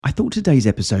I thought today's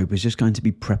episode was just going to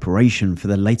be preparation for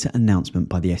the later announcement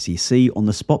by the SEC on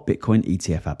the spot Bitcoin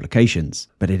ETF applications,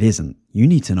 but it isn't. You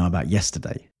need to know about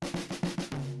yesterday.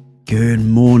 Good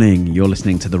morning. You're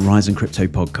listening to the Rise in Crypto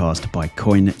podcast by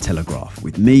Cointelegraph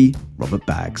with me, Robert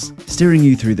Baggs, steering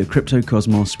you through the crypto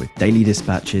cosmos with daily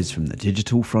dispatches from the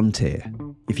digital frontier.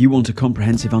 If you want a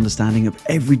comprehensive understanding of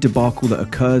every debacle that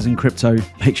occurs in crypto,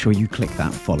 make sure you click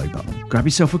that follow button. Grab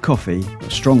yourself a coffee,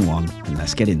 a strong one, and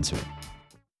let's get into it.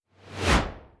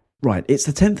 Right, it's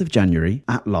the 10th of January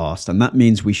at last, and that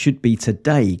means we should be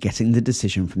today getting the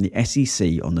decision from the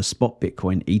SEC on the spot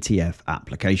Bitcoin ETF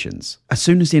applications. As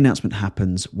soon as the announcement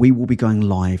happens, we will be going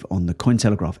live on the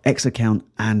Cointelegraph X account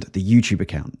and the YouTube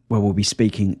account, where we'll be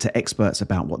speaking to experts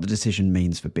about what the decision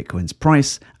means for Bitcoin's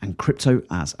price and crypto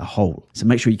as a whole. So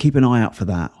make sure you keep an eye out for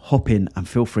that, hop in and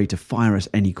feel free to fire us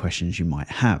any questions you might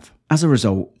have. As a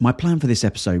result, my plan for this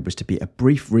episode was to be a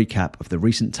brief recap of the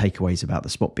recent takeaways about the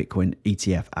spot Bitcoin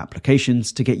ETF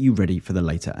applications to get you ready for the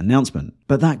later announcement.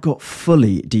 But that got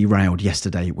fully derailed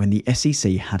yesterday when the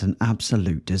SEC had an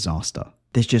absolute disaster.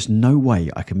 There's just no way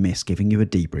I can miss giving you a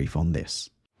debrief on this.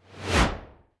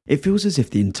 It feels as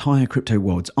if the entire crypto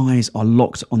world's eyes are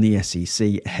locked on the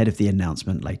SEC ahead of the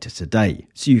announcement later today.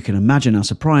 So you can imagine our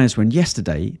surprise when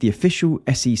yesterday, the official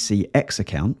SEC X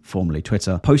account, formerly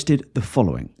Twitter, posted the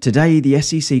following. Today, the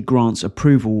SEC grants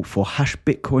approval for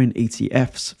Bitcoin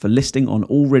ETFs for listing on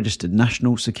all registered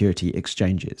national security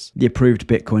exchanges. The approved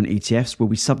Bitcoin ETFs will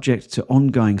be subject to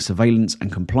ongoing surveillance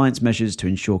and compliance measures to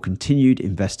ensure continued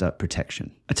investor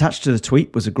protection. Attached to the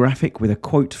tweet was a graphic with a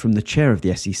quote from the chair of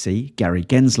the SEC, Gary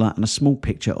Gensler, and a small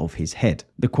picture of his head.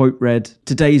 The quote read,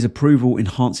 "Today's approval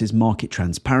enhances market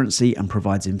transparency and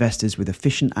provides investors with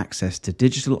efficient access to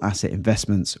digital asset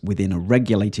investments within a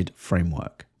regulated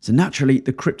framework." So naturally,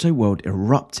 the crypto world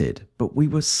erupted, but we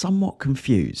were somewhat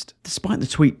confused. Despite the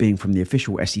tweet being from the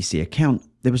official SEC account,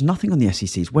 there was nothing on the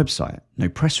SEC's website, no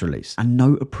press release, and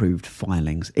no approved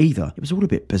filings either. It was all a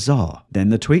bit bizarre. Then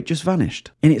the tweet just vanished.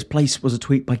 In its place was a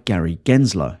tweet by Gary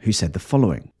Gensler, who said the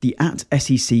following. The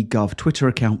 @SEC.gov Twitter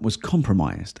account was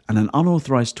compromised, and an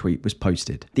unauthorized tweet was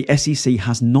posted. The SEC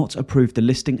has not approved the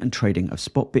listing and trading of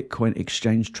spot Bitcoin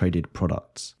exchange-traded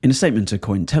products. In a statement to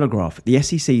Cointelegraph, the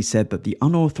SEC said that the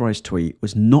unauthorized tweet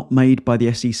was not made by the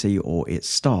SEC or its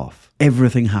staff.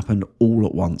 Everything happened all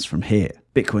at once from here.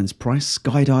 Bitcoin's price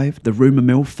skydived, the rumour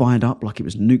mill fired up like it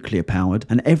was nuclear powered,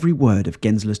 and every word of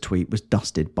Gensler's tweet was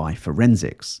dusted by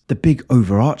forensics. The big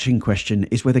overarching question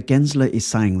is whether Gensler is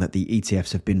saying that the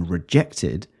ETFs have been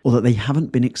rejected or that they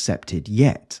haven't been accepted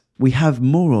yet. We have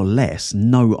more or less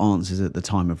no answers at the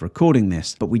time of recording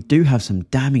this, but we do have some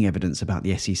damning evidence about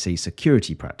the SEC's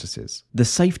security practices. The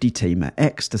safety team at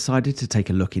X decided to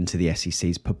take a look into the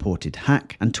SEC's purported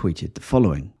hack and tweeted the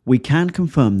following. We can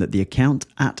confirm that the account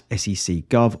at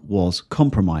SEC.gov was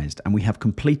compromised, and we have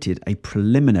completed a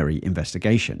preliminary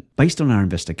investigation. Based on our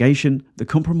investigation, the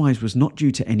compromise was not due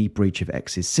to any breach of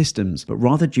X's systems, but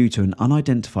rather due to an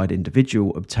unidentified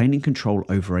individual obtaining control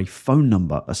over a phone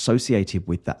number associated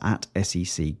with the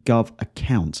 @SEC.gov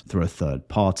account through a third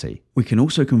party. We can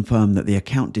also confirm that the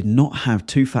account did not have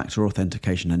two-factor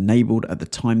authentication enabled at the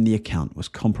time the account was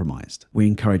compromised. We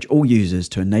encourage all users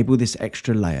to enable this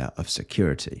extra layer of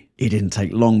security. It didn't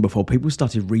take long before people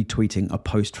started retweeting a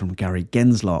post from Gary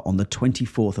Gensler on the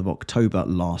 24th of October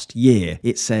last year.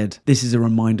 It said, "This is a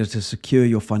reminder to secure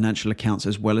your financial accounts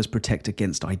as well as protect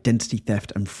against identity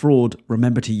theft and fraud.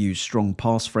 Remember to use strong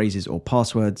passphrases or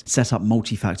passwords, set up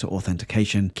multi-factor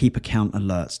authentication, keep account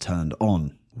alerts turned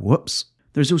on." Whoops.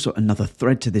 There is also another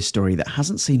thread to this story that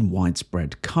hasn't seen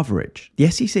widespread coverage. The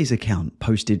SEC's account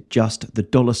posted just the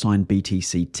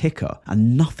 $BTC ticker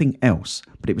and nothing else,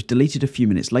 but it was deleted a few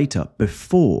minutes later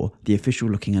before the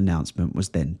official-looking announcement was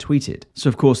then tweeted. So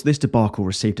of course, this debacle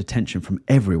received attention from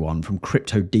everyone, from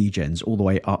crypto degens all the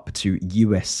way up to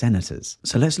US senators.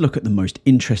 So let's look at the most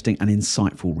interesting and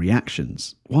insightful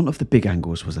reactions. One of the big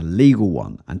angles was a legal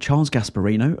one, and Charles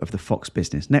Gasparino of the Fox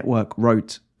Business Network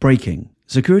wrote, "Breaking.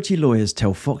 Security lawyers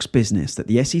tell Fox Business that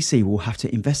the SEC will have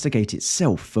to investigate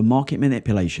itself for market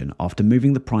manipulation after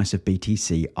moving the price of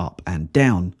BTC up and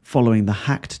down, following the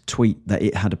hacked tweet that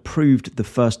it had approved the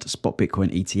first spot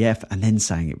Bitcoin ETF and then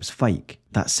saying it was fake.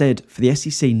 That said, for the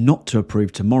SEC not to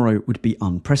approve tomorrow would be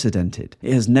unprecedented.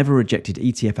 It has never rejected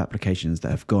ETF applications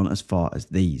that have gone as far as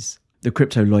these." The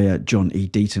crypto lawyer John E.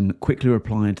 Deaton quickly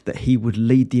replied that he would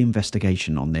lead the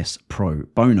investigation on this pro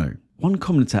bono. One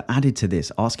commenter added to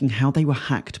this, asking how they were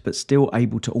hacked but still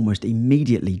able to almost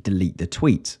immediately delete the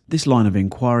tweet. This line of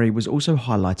inquiry was also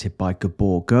highlighted by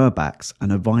Gabor Gurbax, an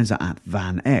advisor at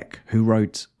Van Eck, who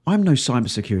wrote, I'm no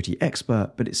cybersecurity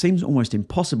expert, but it seems almost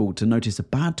impossible to notice a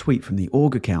bad tweet from the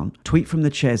org account, tweet from the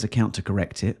chair's account to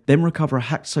correct it, then recover a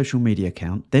hacked social media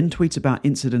account, then tweet about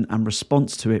incident and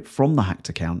response to it from the hacked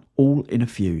account, all in a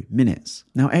few minutes.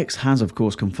 Now, X has of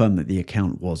course confirmed that the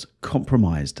account was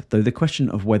compromised, though the question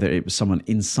of whether it was someone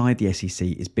inside the SEC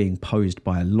is being posed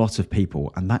by a lot of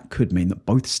people, and that could mean that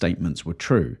both statements were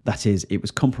true. That is, it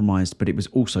was compromised, but it was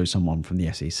also someone from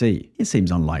the SEC. It seems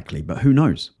unlikely, but who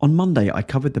knows? On Monday, I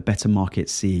covered the Better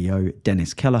Markets CEO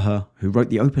Dennis Kelleher, who wrote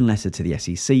the open letter to the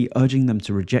SEC urging them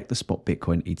to reject the spot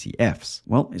Bitcoin ETFs.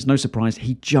 Well, it's no surprise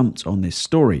he jumped on this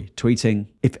story, tweeting,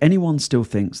 "If anyone still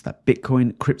thinks that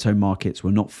Bitcoin crypto markets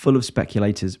were not full of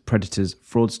speculators, predators,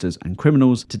 fraudsters, and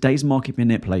criminals, today's market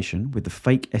manipulation with the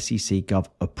fake SEC Gov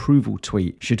approval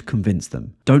tweet should convince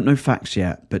them. Don't know facts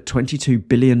yet, but 22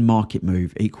 billion market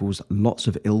move equals lots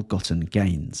of ill-gotten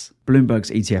gains."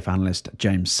 Bloomberg's ETF analyst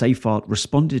James Seyfarth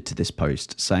responded to this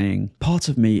post saying, "Part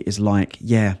of me is like,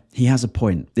 yeah, he has a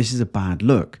point. This is a bad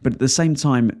look. But at the same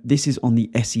time, this is on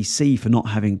the SEC for not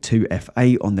having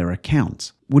 2FA on their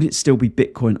account. Would it still be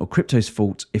Bitcoin or crypto's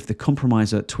fault if the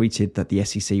compromiser tweeted that the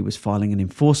SEC was filing an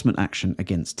enforcement action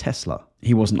against Tesla?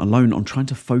 He wasn't alone on trying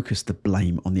to focus the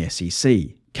blame on the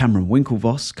SEC. Cameron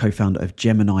Winklevoss, co-founder of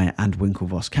Gemini and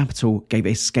Winklevoss Capital, gave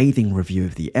a scathing review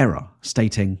of the error,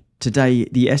 stating, "Today,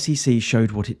 the SEC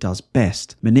showed what it does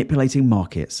best, manipulating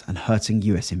markets and hurting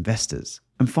US investors."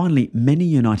 And finally, many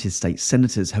United States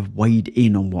senators have weighed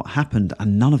in on what happened,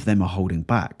 and none of them are holding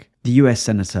back. The US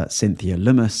Senator Cynthia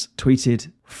Lummis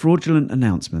tweeted, "Fraudulent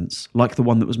announcements, like the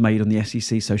one that was made on the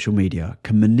SEC social media,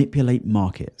 can manipulate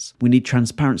markets. We need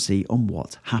transparency on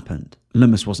what happened."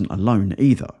 Lummis wasn't alone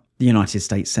either. The United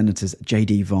States Senators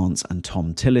J.D. Vance and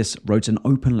Tom Tillis wrote an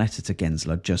open letter to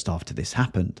Gensler just after this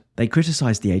happened. They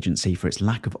criticised the agency for its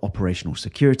lack of operational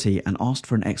security and asked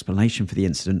for an explanation for the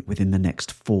incident within the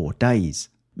next 4 days.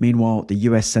 Meanwhile, the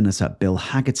US Senator Bill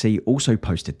Hagerty also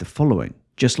posted the following.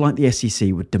 "Just like the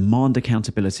SEC would demand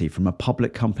accountability from a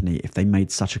public company if they made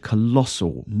such a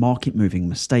colossal, market-moving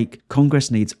mistake,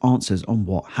 Congress needs answers on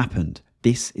what happened.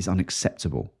 This is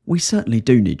unacceptable." We certainly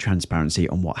do need transparency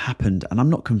on what happened, and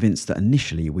I'm not convinced that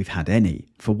initially we've had any.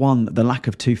 For one, the lack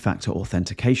of two-factor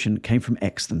authentication came from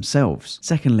X themselves.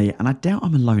 Secondly, and I doubt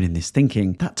I'm alone in this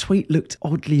thinking, that tweet looked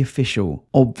oddly official.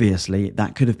 Obviously,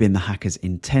 that could have been the hacker's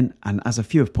intent, and as a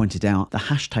few have pointed out, the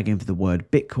hashtagging for the word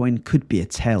Bitcoin could be a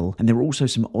tell, and there were also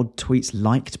some odd tweets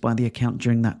liked by the account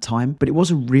during that time, but it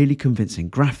was a really convincing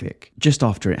graphic. Just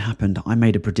after it happened, I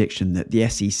made a prediction that the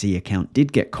SEC account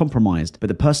did get compromised, but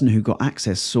the person who got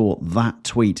access saw that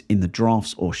tweet in the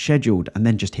drafts or scheduled and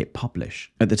then just hit publish.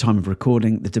 At the time of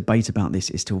recording, the debate about this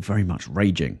is still very much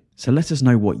raging. So let us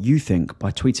know what you think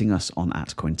by tweeting us on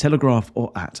 @Cointelegraph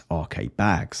or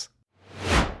 @RKBags.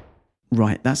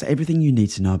 Right, that's everything you need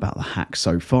to know about the hack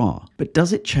so far. But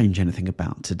does it change anything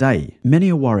about today?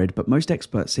 Many are worried, but most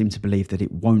experts seem to believe that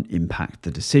it won't impact the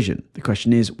decision. The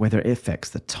question is whether it affects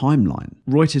the timeline.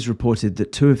 Reuters reported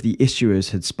that 2 of the issuers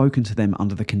had spoken to them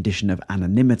under the condition of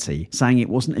anonymity, saying it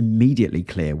wasn't immediately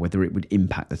clear whether it would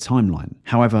impact the timeline.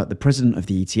 However, the president of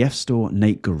the ETF store,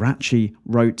 Nate Geraci,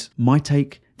 wrote, "My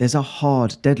take, there's a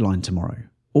hard deadline tomorrow.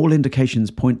 All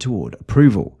indications point toward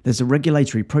approval. There's a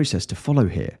regulatory process to follow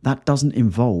here. That doesn't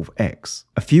involve X."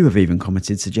 A few have even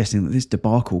commented suggesting that this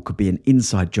debacle could be an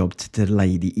inside job to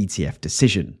delay the ETF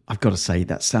decision. I've got to say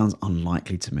that sounds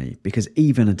unlikely to me, because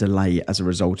even a delay as a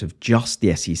result of just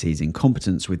the SEC's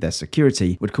incompetence with their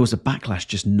security would cause a backlash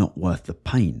just not worth the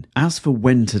pain. As for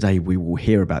when today we will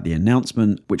hear about the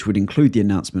announcement, which would include the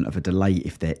announcement of a delay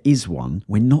if there is one,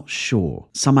 we're not sure.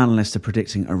 Some analysts are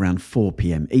predicting around 4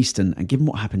 p.m. Eastern, and given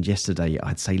what happened yesterday,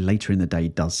 I'd say later in the day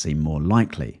does seem more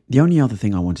likely. The only other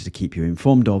thing I wanted to keep you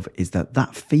informed of is that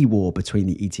fee war between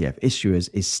the ETF issuers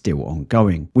is still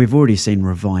ongoing. We've already seen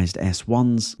revised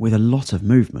S1s with a lot of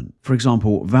movement. For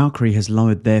example, Valkyrie has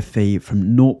lowered their fee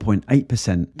from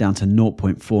 0.8% down to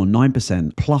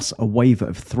 0.49%, plus a waiver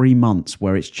of 3 months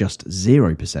where it's just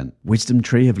 0%. Wisdom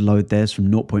Tree have lowered theirs from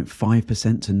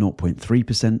 0.5% to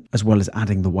 0.3%, as well as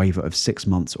adding the waiver of 6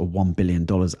 months or $1 billion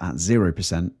at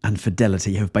 0%, and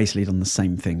Fidelity have basically done the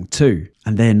same thing too.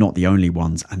 And they're not the only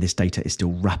ones, and this data is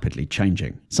still rapidly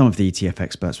changing. Some of the ETF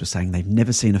experts were saying they've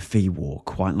never seen a fee war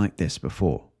quite like this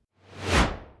before.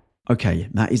 Okay,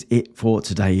 that is it for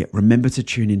today. Remember to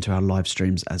tune into our live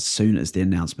streams as soon as the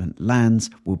announcement lands.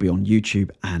 We'll be on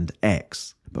YouTube and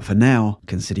X. But for now,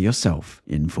 consider yourself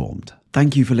informed.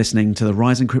 Thank you for listening to the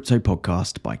Rise in Crypto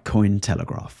podcast by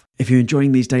Cointelegraph. If you're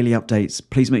enjoying these daily updates,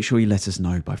 please make sure you let us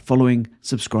know by following,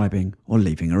 subscribing, or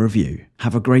leaving a review.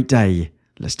 Have a great day.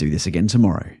 Let's do this again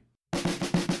tomorrow.